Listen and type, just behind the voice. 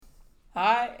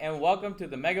Hi, and welcome to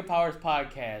the Mega Powers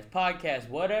Podcast,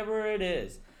 whatever it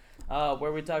is,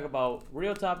 where we talk about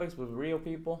real topics with real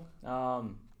people.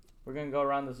 We're going to go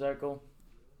around the circle.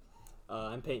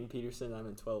 I'm Peyton Peterson. I'm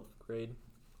in 12th grade.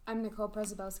 I'm Nicole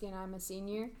Prezabowski, and I'm a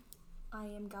senior. I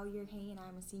am Gauyur Hay, and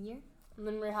I'm a senior. I'm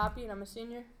Lynn Happy, and I'm a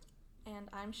senior. And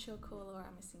I'm Shokolo,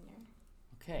 I'm a senior.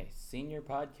 Okay, senior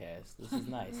podcast. This is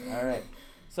nice. All right.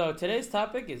 So today's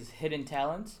topic is hidden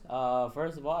talents.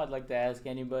 First of all, I'd like to ask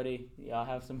anybody, y'all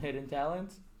have some hidden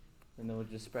talents? And then we'll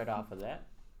just spread off of that.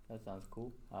 That sounds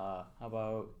cool. How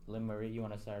about Lynn Marie? You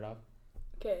want to start off?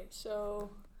 Okay, so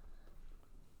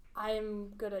I am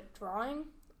good at drawing,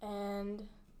 and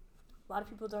a lot of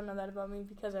people don't know that about me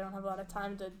because I don't have a lot of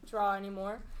time to draw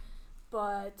anymore.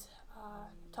 But I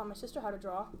taught my sister how to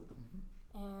draw,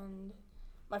 and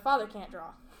my father can't draw,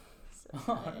 so it's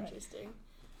kind of interesting.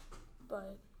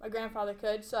 But my grandfather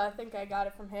could, so I think I got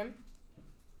it from him.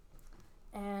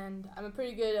 And I'm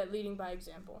pretty good at leading by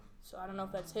example, so I don't know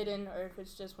if that's hidden or if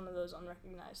it's just one of those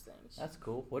unrecognized things. That's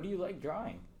cool. What do you like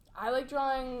drawing? I like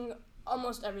drawing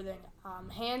almost everything.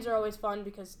 Hands are always fun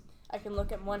because I can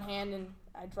look at one hand and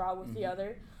I draw with the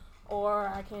other, or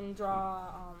I can draw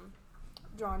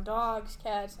drawing dogs,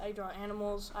 cats. I draw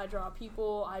animals. I draw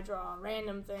people. I draw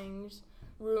random things,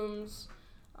 rooms,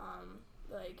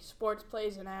 like sports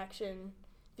plays in action.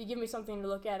 If you give me something to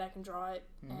look at, I can draw it,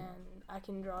 and I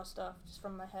can draw stuff just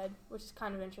from my head, which is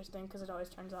kind of interesting because it always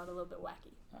turns out a little bit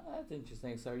wacky. That's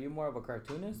interesting. So are you more of a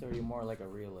cartoonist or are you more like a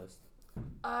realist?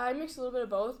 I mix a little bit of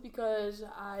both because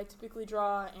I typically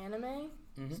draw anime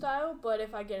style, but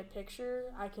if I get a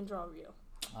picture, I can draw real.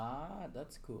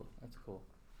 That's cool. That's cool.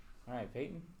 All right,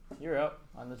 Peyton, you're up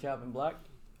on the chopping block.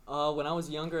 When I was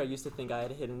younger, I used to think I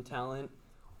had a hidden talent.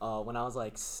 When I was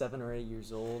like 7 or 8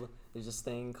 years old, there's this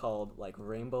thing called like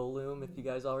Rainbow Loom, if you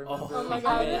guys all remember. Oh my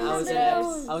god, Yeah,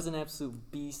 I was an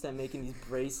absolute beast at making these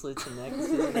bracelets and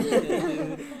necklaces and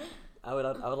everything, dude. I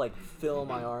would like fill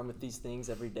my arm with these things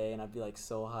every day, and I'd be like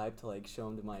so hyped to like show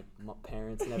them to my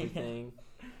parents and everything.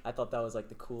 I thought that was like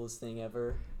the coolest thing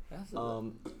ever.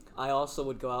 I also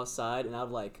would go outside and I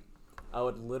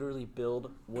would literally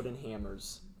build wooden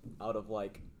hammers out of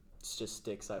like just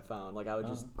sticks I found. Like I would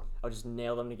just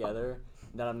nail them together,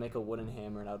 and then I'd make a wooden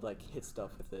hammer and I would like hit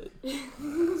stuff with it.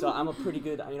 So I'm a pretty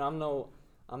good, I'm no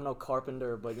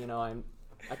carpenter, but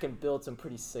I can build some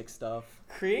pretty sick stuff.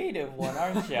 Creative one,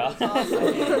 aren't you?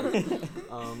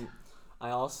 I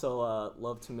also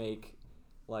love to make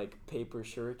like paper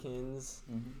shurikens.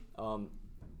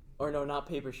 Or no, not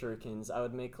paper shurikens. I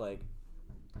would make like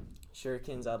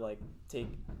shurikens. I'd like take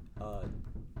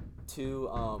two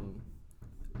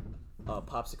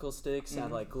popsicle sticks and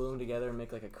I'd like glue them together and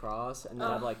make like a cross, and then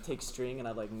I'd like take string and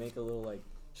I'd like make a little like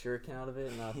shuriken out of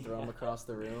it, and I'd throw them across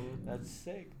the room. That's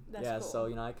sick. That's yeah, cool. So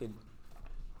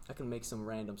I can make some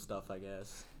random stuff, I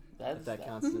guess. If that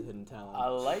counts as a hidden talent. I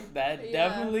like that. Yeah.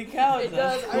 Definitely counts. It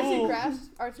That's does. cool.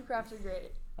 Arts and crafts are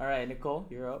great. All right, Nicole,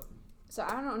 you're up. So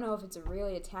I don't know if it's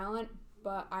really a talent,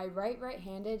 but I write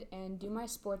right-handed and do my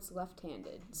sports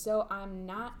left-handed. So I'm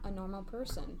not a normal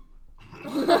person.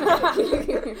 Well,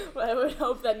 I would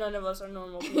hope that none of us are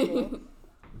normal people.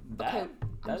 I'm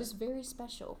just very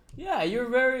special. Yeah,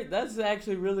 that's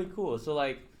actually really cool. So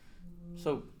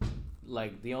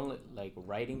the only like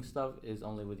writing stuff is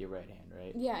only with your right hand,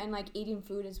 right? Yeah, and like eating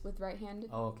food is with right-handed.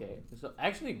 Oh, okay. So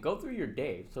actually, go through your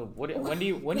day. So when do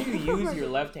you use your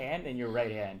left hand and your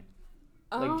right hand?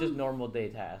 Like just normal day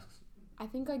tasks. I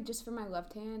think like just for my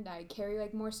left hand, I carry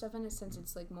like more stuff in it since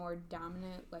it's like more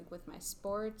dominant like with my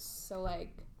sports. So like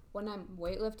when I'm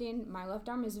weightlifting, my left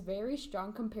arm is very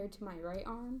strong compared to my right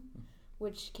arm,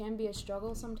 which can be a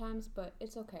struggle sometimes, but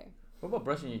it's okay. What about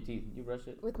brushing your teeth? You brush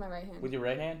it with my right hand. With your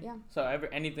right hand? Yeah. So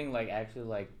anything like actually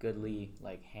like goodly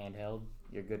like handheld,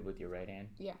 you're good with your right hand?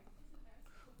 Yeah.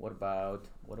 What about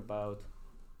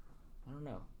I don't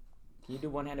know. Can you do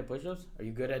one-handed push-ups? Are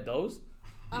you good at those?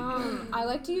 I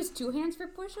like to use two hands for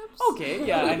push-ups. Okay,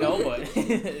 yeah, I know, but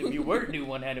if you were to do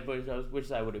one-handed push-ups, which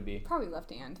side would it be? Probably left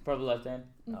hand. Probably left hand?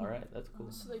 All right, that's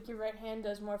cool. So like your right hand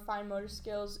does more fine motor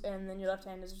skills, and then your left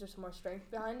hand is just more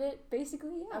strength behind it?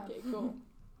 Basically, yeah. Okay, cool.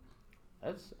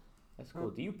 That's cool.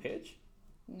 Do you pitch?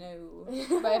 No.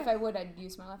 But if I would, I'd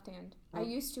use my left hand. I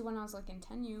used to when I was like in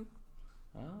 10U.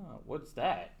 What's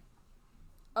that?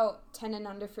 Oh, 10 and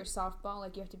under for softball.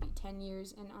 Like, you have to be 10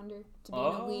 years and under to be in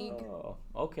a league. Oh,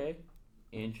 okay.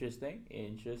 Interesting.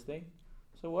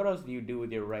 So what else do you do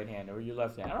with your right hand or your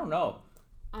left hand? I don't know.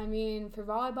 I mean, for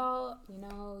volleyball,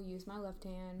 use my left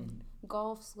hand.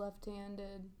 Golf's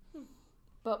left-handed.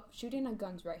 But shooting a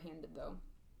gun's right-handed, though.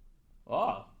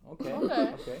 Oh, okay.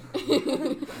 Okay.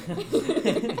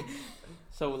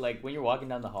 So like when you're walking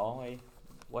down the hallway,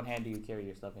 what hand do you carry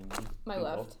your stuff in? My Do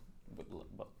left.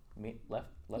 Me left.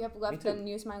 Yep, Me left too. and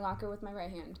use my locker with my right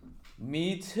hand.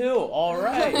 Me too. All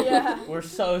right. Yeah. We're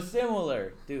so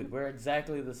similar, dude. We're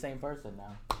exactly the same person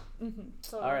now. Mm-hmm.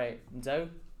 So, All right, Zoe,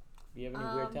 do you have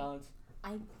any weird Um, talents?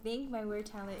 I think my weird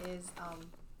talent is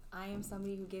I am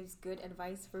somebody who gives good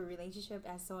advice for a relationship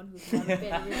as someone who's never been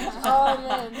in a relationship. Oh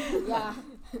man. Yeah,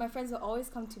 my friends will always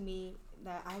come to me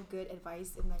that I have good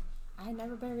advice and like I had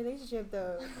never been in a relationship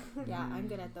though. Yeah, I'm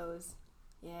good at those.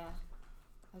 Yeah,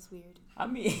 that's weird. I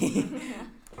mean,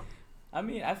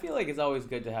 I feel like it's always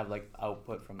good to have like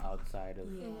output from outside of.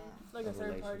 Yeah. Like a A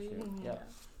third party. relationship. Mhm. Yeah.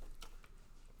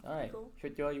 All right, Cool.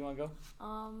 Shrityo, you wanna go?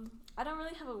 I don't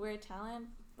really have a weird talent,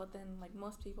 but then like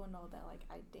most people know that like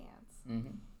I dance.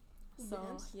 Mm-hmm. You So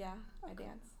dance? yeah, I Okay.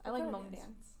 dance. I What like kind of Hmong dance?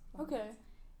 dance. Hmong Okay. dance.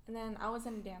 And then I was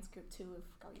in a dance group too with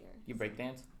Gaoyer. You break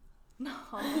dance? No,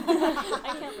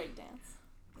 I can't break dance.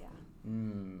 Yeah.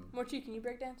 Morchi, can you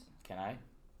break dance? Can I?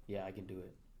 Yeah, I can do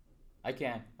it. I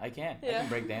can. I can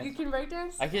break dance. You can break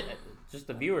dance? I can. Just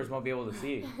the viewers won't be able to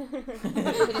see.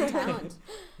 Hidden talent.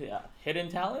 Yeah, hidden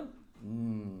talent?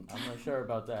 I'm not sure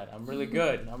about that. I'm really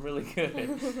good. I'm really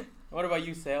good. What about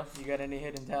you, Sale? You got any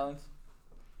hidden talents?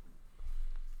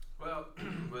 Well,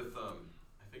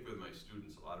 I think with my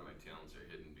students, a lot of my talents are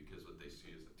hidden because what they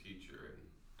see as a teacher and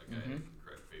a guy that can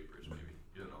correct papers, maybe,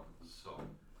 So,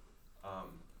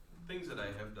 things that I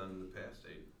have done in the past,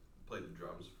 I played the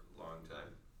drums for a long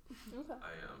time. Okay.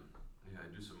 I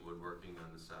do some woodworking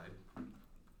on the side.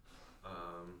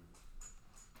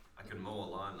 I can mow a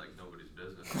lawn like nobody's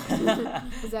business.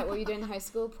 Is that what you did in high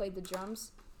school? Played the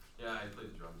drums? Yeah, I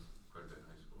played the drums quite a bit in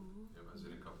high school. Yeah, I was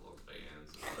in a couple of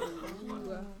bands. And stuff. It was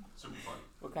fun. Super fun.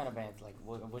 What kind of bands? Like,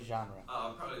 what genre?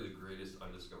 Probably the greatest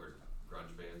undiscovered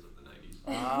grunge bands of the 90s.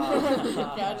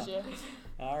 Ah. Gotcha.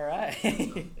 All right.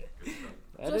 Good stuff.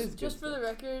 That is Just for good the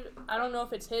record, I don't know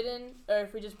if it's hidden or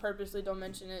if we just purposely don't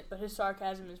mention it, but his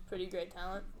sarcasm is pretty great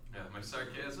talent. Yeah, my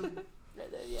sarcasm.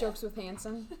 Right there, yeah. Jokes with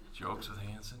Hanson. Jokes with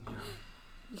Hanson, yeah.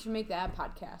 You should make that a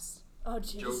podcast. Oh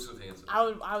jeez. Jokes with Hanson.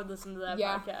 I would listen to that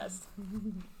Yeah. podcast.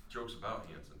 Jokes about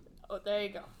Hanson. Oh, there you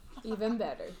go. Even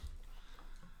better.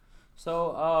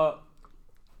 So,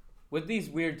 with these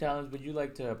weird talents, would you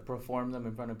like to perform them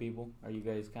in front of people? Are you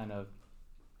guys kind of?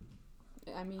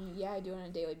 I mean, yeah, I do it on a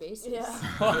daily basis. Yeah.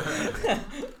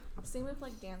 Same with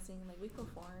like dancing. Like we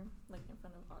perform like in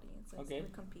front of audiences. Okay. We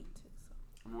compete too.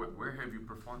 So Where have you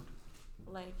performed?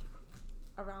 like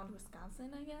around Wisconsin,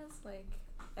 I guess. Like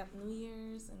at New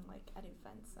Year's and like at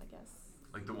events, I guess.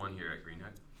 Like the one here at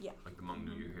Greenhead? Yeah. Like the Hmong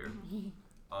New Year here?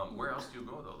 Where else do you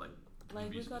go though? Like, can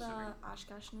Like you we be go to specific?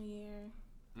 Oshkosh New Year.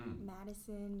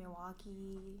 Madison,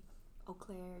 Milwaukee, Eau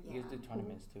Claire. Yeah. You guys do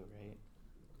tournaments too, right?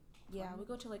 Yeah, we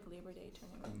go to like Labor Day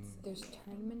tournaments. There's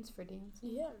tournaments for dancing.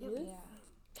 Yeah, really? Yeah.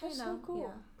 That's Kinda, so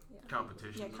cool. Yeah.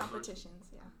 Competitions. Yeah, of sorts? competitions.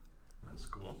 Yeah. That's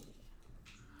cool.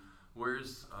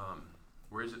 Where's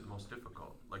it most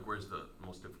difficult? Like, where's the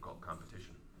most difficult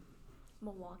competition?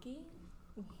 Milwaukee,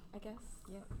 I guess.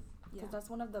 Yep. Yeah. Because that's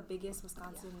one of the biggest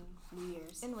Wisconsin New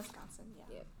Year's. In Wisconsin.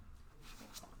 Yeah. Yep.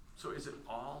 So is it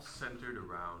all centered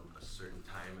around a certain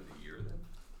time of the year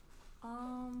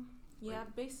then? Yeah,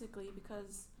 basically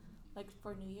because like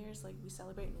for New Year's, like we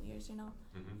celebrate New Year's,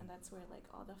 Mm-hmm. and that's where like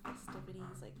all the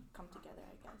festivities like come together,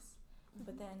 I guess.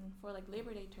 But then for like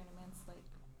Labor Day tournaments, like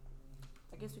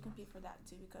I guess we compete for that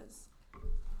too because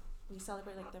we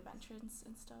celebrate like the veterans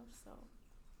and stuff. So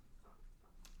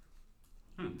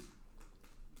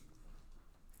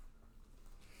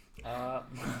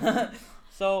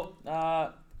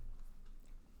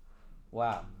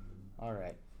Wow. All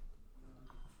right.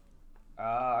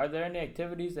 Are there any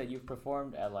activities that you've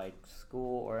performed at like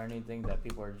school or anything that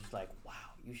people are just like, wow,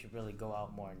 you should really go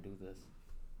out more and do this?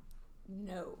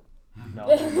 No. No.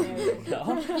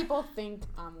 No. People think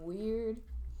I'm weird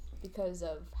because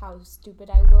of how stupid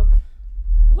I look.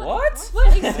 What?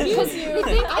 What? Excuse you. You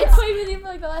think I it's- played with you for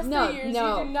like the last No, 3 years.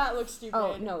 no. You do not look stupid.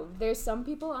 Oh, no. There's some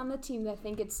people on the team that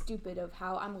think it's stupid of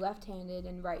how I'm left-handed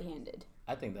and right-handed.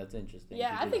 I think that's interesting.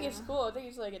 Yeah, I think Yeah. it's cool. I think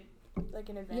it's like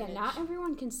an advantage. Yeah, not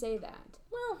everyone can say that.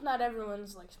 Well, not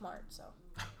everyone's like smart, so.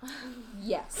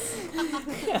 Yes.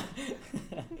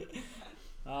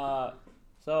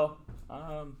 So, I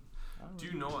don't Do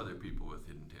you know other people with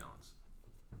hidden talents?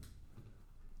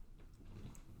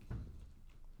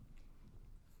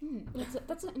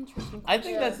 That's an interesting question. I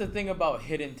think that's the thing about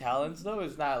hidden talents, though.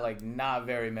 Is not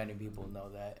very many people know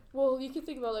that. Well, you can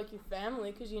think about like your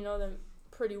family because you know them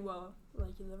pretty well.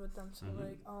 Like you live with them, so Mhm.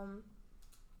 like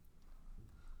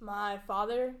my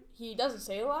father, he doesn't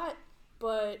say a lot,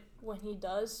 but when he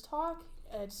does talk,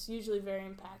 it's usually very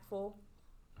impactful.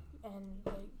 and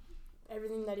like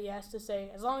everything that he has to say,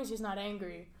 as long as he's not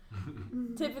angry,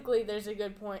 typically there's a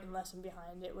good point and lesson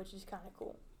behind it, which is kind of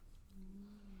cool.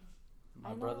 I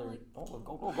My know, brother. like-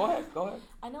 Go ahead. Go ahead.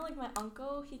 I know, like my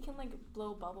uncle, he can like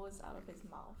blow bubbles out of his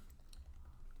mouth.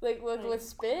 Like Like- with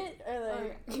spit or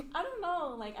like. I don't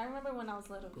know. Like I remember when I was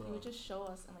little, he Bro. would just show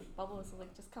us and like bubbles would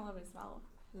like just come out of his mouth,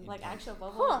 Yeah. like actual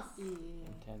bubbles. Huh. Yeah.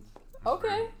 Intense. Okay,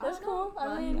 I that's don't cool. know, I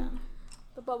but mean, yeah.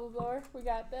 the bubble blower, we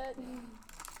got that.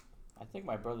 I think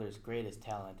my brother's greatest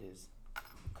talent is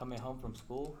coming home from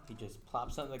school. He just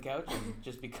plops on the couch and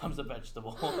just becomes a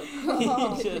vegetable.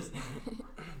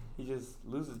 he just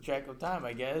loses track of time,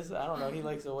 I guess. I don't know. He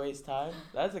likes to waste time.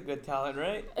 That's a good talent,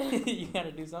 right? You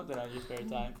gotta do something on your spare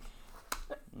time.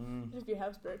 If you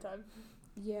have spare time.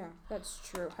 Yeah, that's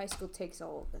true. High school takes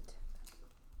all of it.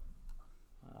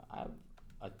 I have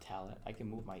a talent. I can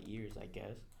move my ears, I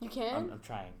guess. You can? I'm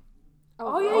trying.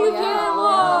 Oh, yeah, you can.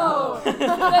 Whoa.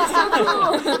 That's so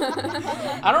cool.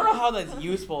 I don't know how that's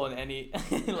useful in any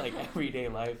like everyday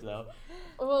life though.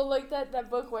 Well, like that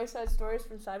book, West Side Stories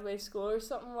from Sideways School or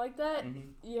something like that,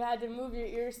 Mhm. you had to move your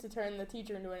ears to turn the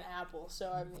teacher into an apple.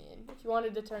 So, I mean, if you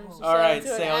wanted to turn Sal All right, into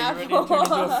Sal, an you ready to turn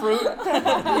into a apple.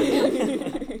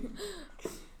 fruit?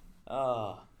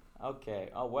 Oh, okay.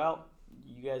 Oh well,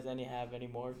 you guys have any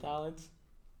more talents?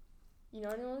 You know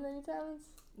anyone with any talents?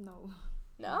 No.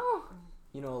 No?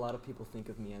 You know, a lot of people think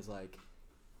of me as like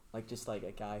just like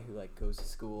a guy who like goes to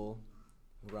school,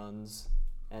 runs,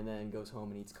 and then goes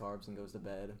home and eats carbs and goes to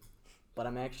bed. But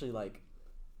I'm actually like,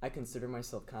 I consider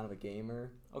myself kind of a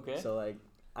gamer. Okay. So like,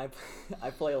 I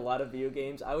play a lot of video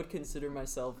games. I would consider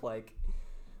myself like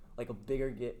a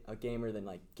bigger a gamer than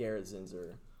like Garrett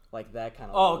Zinser, like that kind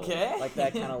of. Okay. Level, like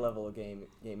that kind of level of gaming.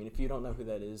 If you don't know who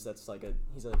that is, that's like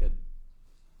he's like a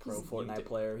pro He's- Fortnite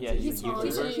player. Yeah, He's, a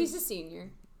YouTuber. he's a senior.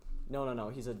 No.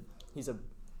 He's a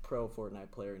pro Fortnite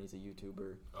player and he's a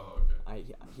YouTuber. Oh, okay.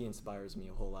 He inspires me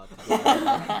a whole lot. To get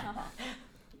better.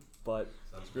 But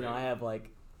Sounds you great. know, I have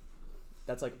like,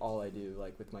 that's like all I do.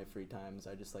 Like with my free times,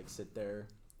 I just like sit there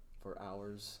for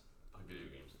hours On video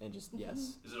games. and just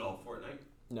yes. Is it all Fortnite?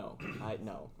 No, I do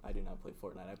not play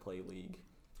Fortnite. I play League.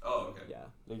 Oh, okay. Yeah.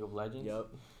 League of Legends. Yep.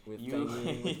 With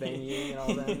You- Bang Ying and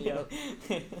all them. Yep.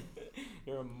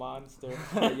 You're a monster.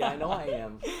 Yeah, I know I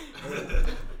am.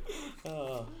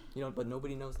 Oh. You know, but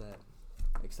nobody knows that,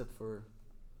 except for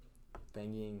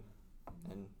Bang Ying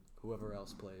and whoever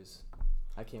else plays.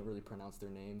 I can't really pronounce their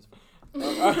names.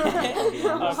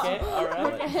 Okay, all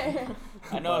right. Okay.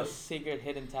 I know a secret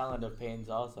hidden talent of Payne's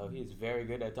also. He's very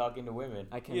good at talking to women.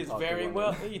 I can He is talk to very women.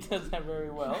 well. He does that very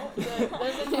well.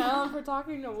 There's a talent for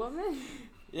talking to women?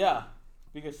 Yeah,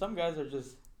 because some guys are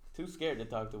just too scared to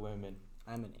talk to women.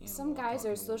 I'm an animal. Some guys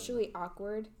talking are to women. socially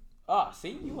awkward. Ah,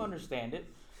 see, you understand it.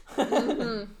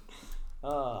 Mhm.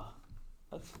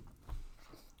 That's.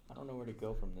 I don't know where to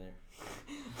go from there.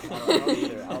 I don't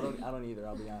either. I don't either.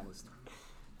 I'll be honest.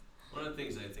 One of the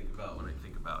things I think about when I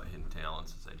think about hidden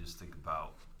talents is I just think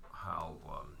about how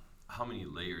many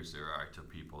layers there are to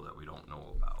people that we don't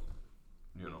know about,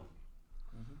 you know.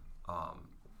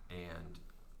 And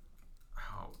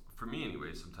how, for me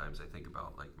anyway, sometimes I think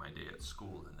about like my day at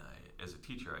school, and as a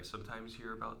teacher, I sometimes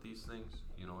hear about these things,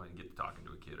 you know, I get talking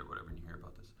to a kid or whatever, and you hear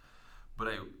about this. But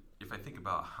if I think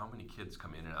about how many kids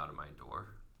come in and out of my door,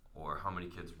 or how many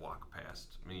kids walk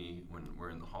past me when we're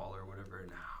in the hall or whatever,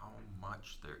 and how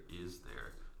much there is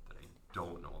there that I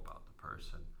don't know about the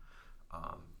person.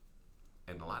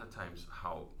 And a lot of times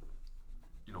how,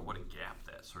 you know, what a gap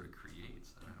that sort of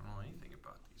creates. I don't know anything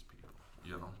about these people,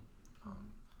 you know?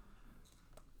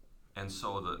 And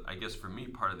so I guess for me,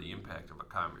 part of the impact of a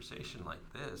conversation like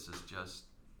this is just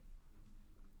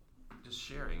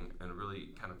sharing in a really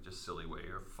kind of just silly way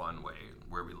or fun way,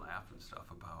 where we laugh and stuff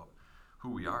about who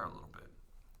we are a little bit.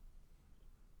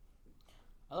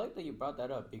 I like that you brought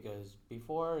that up because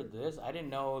before this, I didn't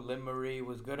know Lynn Marie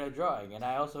was good at drawing, and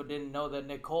I also didn't know that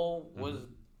Nicole was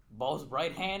both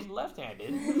right hand, left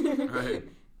handed. Right.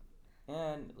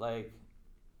 And like,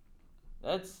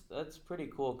 that's pretty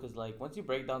cool because like once you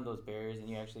break down those barriers and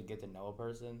you actually get to know a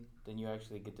person, then you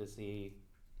actually get to see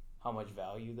how much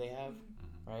value they have,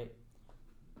 right?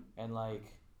 And like,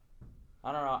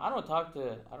 I don't know. I don't talk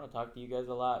to you guys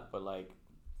a lot, but like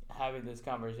having this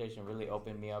conversation really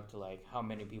opened me up to like how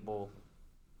many people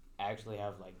actually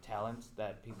have like talents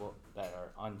that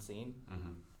are unseen.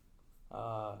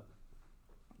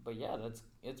 But yeah,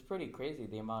 it's pretty crazy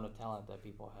the amount of talent that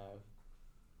people have.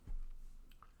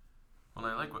 Well,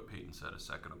 I like what Peyton said a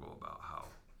second ago about how,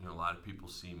 you know, a lot of people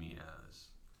see me as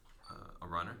a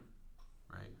runner,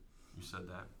 right? You said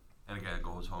that. And a guy that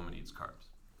goes home and eats carbs.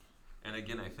 And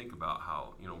again, I think about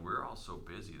how, you know, we're all so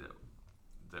busy that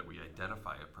that we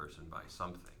identify a person by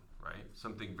something, right?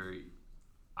 Something very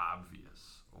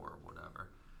obvious or whatever.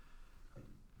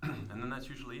 And then that's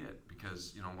usually it,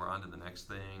 because we're on to the next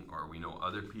thing, or we know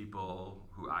other people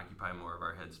who occupy more of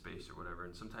our headspace or whatever,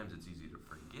 and sometimes it's easy to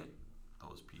forget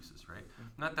those pieces, right?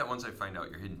 Not that once I find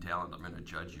out your hidden talent, I'm going to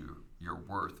judge your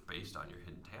worth based on your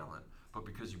hidden talent, but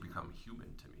because you become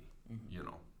human to me,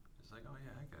 It's like, oh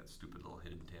yeah, I got stupid little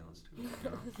hidden talents too.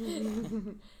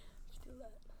 Do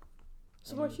that.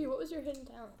 So, Marchi, what was your hidden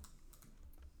talent?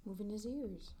 Moving his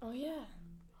ears. Oh yeah.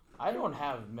 I don't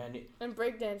have many. And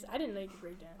breakdance. I didn't know you could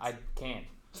breakdance. I can't.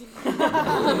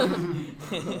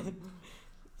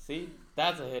 See,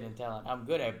 that's a hidden talent. I'm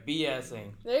good at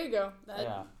BSing. There you go.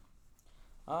 Yeah.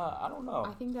 I don't know.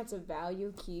 I think that's a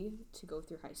value key to go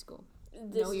through high school.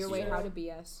 This Know your is way true. how to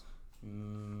BS.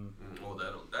 Well,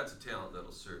 that's a talent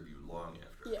that'll serve you long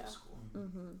after high school.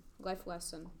 Life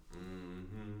lesson.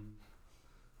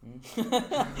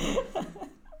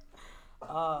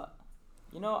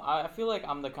 I feel like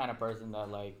I'm the kind of person that,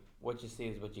 like, what you see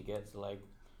is what you get. So, like,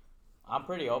 I'm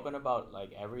pretty open about,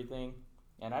 like, everything.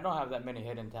 And I don't have that many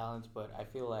hidden talents, but I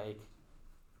feel like,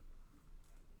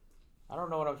 I don't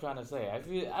know what I'm trying to say.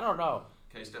 I don't know.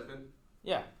 Can I step in?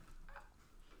 Yeah.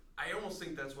 I almost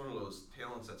think that's one of those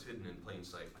talents that's hidden in plain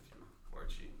sight with you,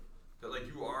 Archie. That, like,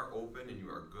 you are open and you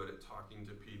are good at talking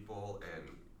to people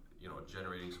and,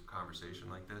 generating some conversation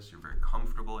like this. You're very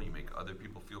comfortable. You make other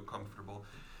people feel comfortable.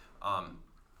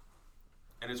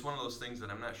 And it's one of those things that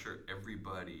I'm not sure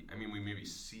everybody, we maybe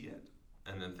see it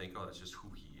and then think, oh, that's just who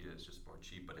he is, just more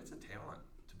cheap. But it's a talent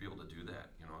to be able to do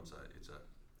that.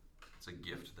 It's a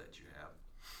gift that you have.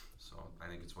 So I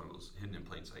think it's one of those hidden in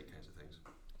plain sight kinds of things.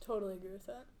 Totally agree with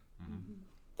that.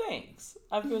 Thanks.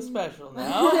 I feel special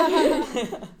now.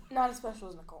 Not as special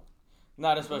as Nicole.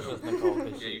 Not as special as Nicole.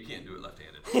 Yeah, you can't do it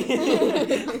left-handed.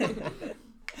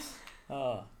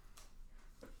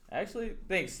 Actually,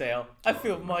 thanks, Sale. I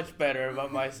feel much better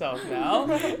about myself now.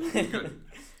 Good.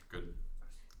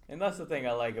 And that's the thing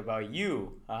I like about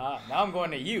you. Now I'm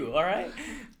going to you, all right?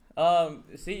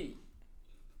 See,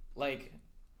 like,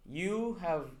 you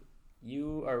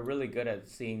are really good at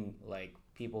seeing, like,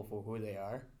 people for who they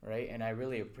are, right? And I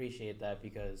really appreciate that,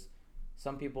 because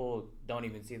some people don't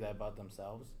even see that about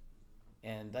themselves.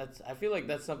 And I feel like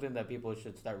that's something that people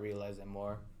should start realizing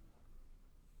more.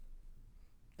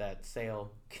 That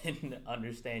Sale can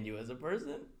understand you as a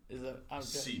person.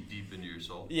 See deep into your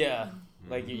soul. Yeah,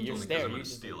 like you're Only 'cause staring. I'm gonna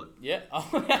steal it. Yeah.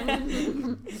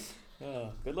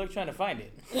 Good luck trying to find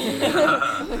it.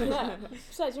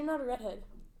 Besides, you're not a redhead.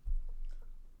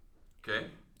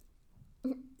 Okay.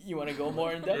 You want to go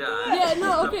more in depth? Yeah,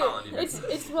 no, I'm following okay. you.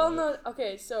 It's well known.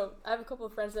 Okay, so I have a couple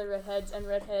of friends that are redheads, and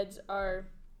redheads are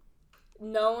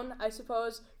known, I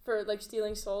suppose, for like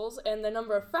stealing souls, and the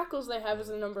number of freckles they have is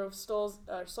the number of souls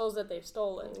that they've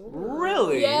stolen.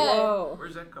 Really? Yeah. Whoa.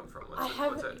 Where's that come from? I What's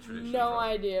have that tradition no from?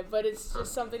 idea, but it's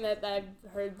just something that I've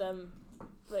heard them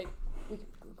like.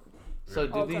 So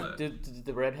Okay. did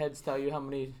the redheads tell you how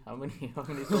many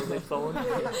souls they've stolen?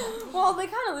 Well, they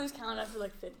kind of lose count after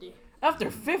like 50. After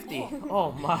 50?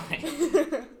 Oh my.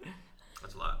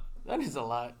 That's a lot. That is a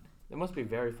lot. They must be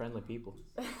very friendly people.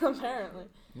 Apparently.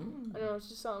 I don't know, it's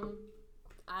just something.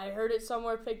 I heard it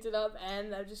somewhere, picked it up,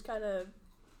 and I've just kind of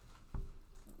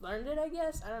learned it, I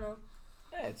guess. I don't know.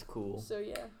 Yeah, it's cool. So,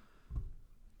 yeah.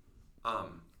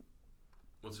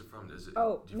 What's it from? Is it?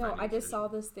 Oh, do you no, find I it just saw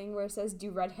this thing where it says,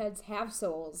 do redheads have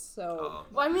souls? So,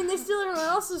 Well, I mean, they steal everyone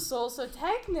else's soul, so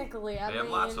technically, They have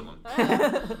lots of them.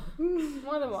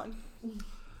 More than one.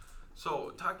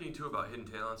 So, talking too about hidden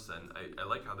talents, then, I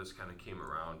like how this kind of came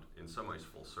around in some ways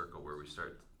full circle, where we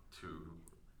start to,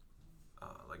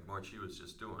 like Marchi was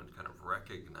just doing, kind of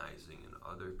recognizing in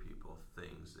other people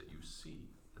things that you see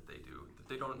that they do that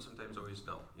they don't sometimes always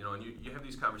know. And you have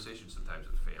these conversations sometimes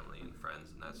with family and friends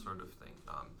and that sort of thing.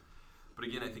 But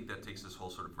again, I think that takes this whole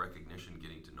sort of recognition,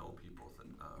 getting to know people,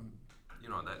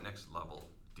 that next level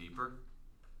deeper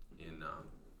in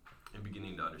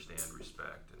beginning to understand,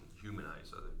 respect, and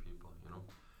humanize other people.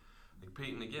 Like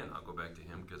Peyton, again, I'll go back to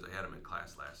him because I had him in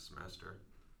class last semester.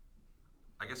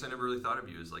 I guess I never really thought of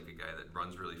you as like a guy that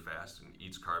runs really fast and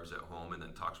eats carbs at home and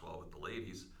then talks well with the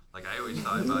ladies. Like I always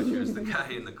thought about you as the guy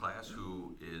in the class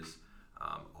who is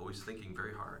always thinking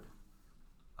very hard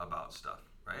about stuff,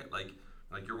 right? Like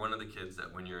you're one of the kids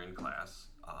that when you're in class,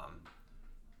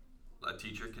 a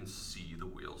teacher can see the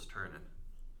wheels turning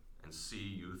and see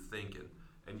you thinking,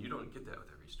 and you don't get that with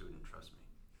every student, trust me.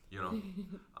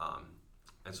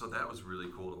 And so that was really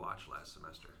cool to watch last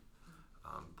semester.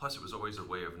 Plus, it was always a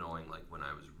way of knowing, like, when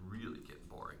I was really getting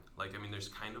boring. Like, there's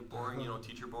kind of boring,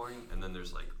 teacher boring, and then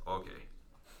there's like, okay,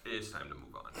 it is time to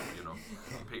move on. You know,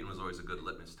 Peyton was always a good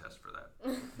litmus test for that.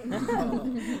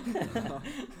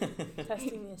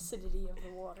 Testing the acidity of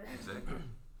the water. Exactly.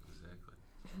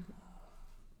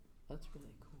 That's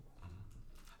really cool.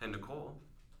 And Nicole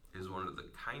is one of the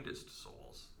kindest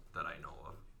souls that I know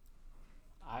of.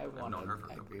 I known her for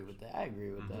a I couple agree years. with that. I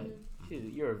agree with Mhm. that.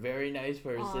 You're a very nice Aw,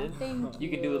 person. thank You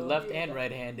can do it left and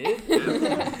right-handed.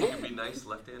 Yeah, you can be nice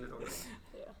left-handed or right.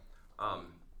 Yeah.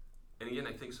 And again,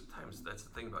 I think sometimes that's the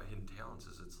thing about hidden talents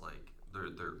is it's like they're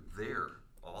there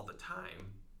all the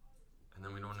time, and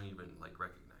then we don't even like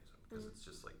recognize them because it's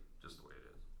just the way it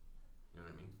is. You know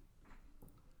what I mean?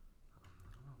 I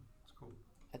don't know. It's cool.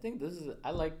 I think this is.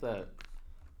 I like the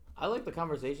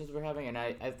conversations we're having, and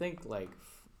I think like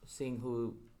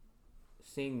seeing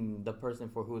the person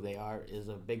for who they are is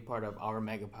a big part of our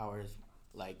Mega Powers,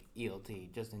 like ELT,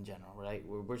 just in general, right?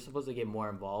 We're supposed to get more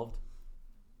involved,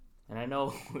 and I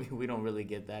know we don't really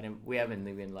get that, and we haven't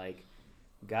even like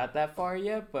got that far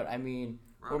yet. But I mean,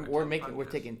 we're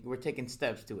taking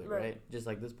steps to it, right? Just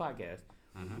like this podcast,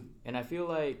 and I feel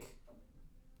like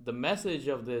the message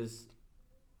of this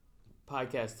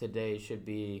podcast today should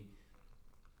be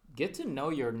get to know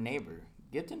your neighbor.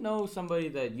 Get to know somebody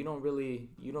that you don't really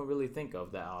think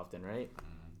of that often, right?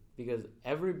 Because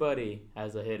everybody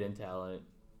has a hidden talent.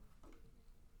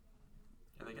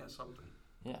 Yeah, they got something.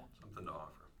 Yeah. Something to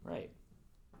offer. Right.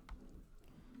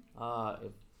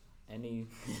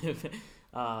 If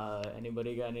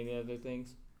anybody got any other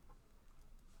things?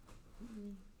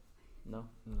 No?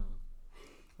 No.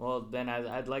 Well, then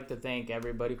I'd like to thank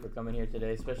everybody for coming here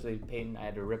today, especially Peyton. I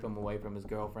had to rip him away from his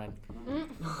girlfriend.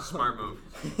 Smart move.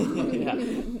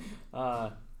 Yeah.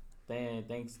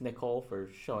 Thanks, Nicole, for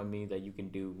showing me that you can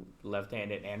do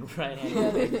left-handed and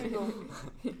right-handed.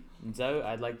 And so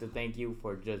I'd like to thank you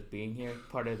for just being here,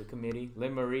 part of the committee.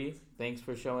 Lynn Marie, thanks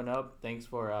for showing up. Thanks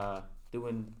for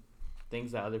doing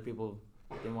things that other people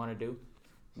didn't want to do.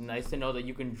 Nice to know that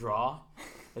you can draw.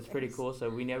 That's pretty cool. So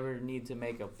we never need to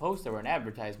make a poster or an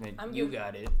advertisement. You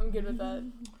got it. I'm good with that.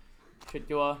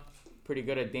 Chitua, pretty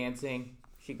good at dancing.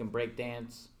 She can break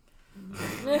dance.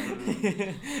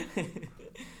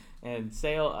 And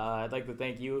Sale, I'd like to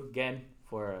thank you again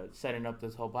for setting up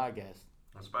this whole podcast.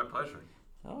 It's my pleasure.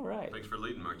 All right. Thanks for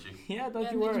leading, Marchie. Yeah, don't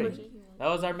Yeah, you thanks, worry. Richie. That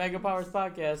was our Mega Powers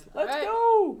podcast. Let's right.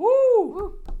 go!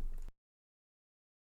 Woo!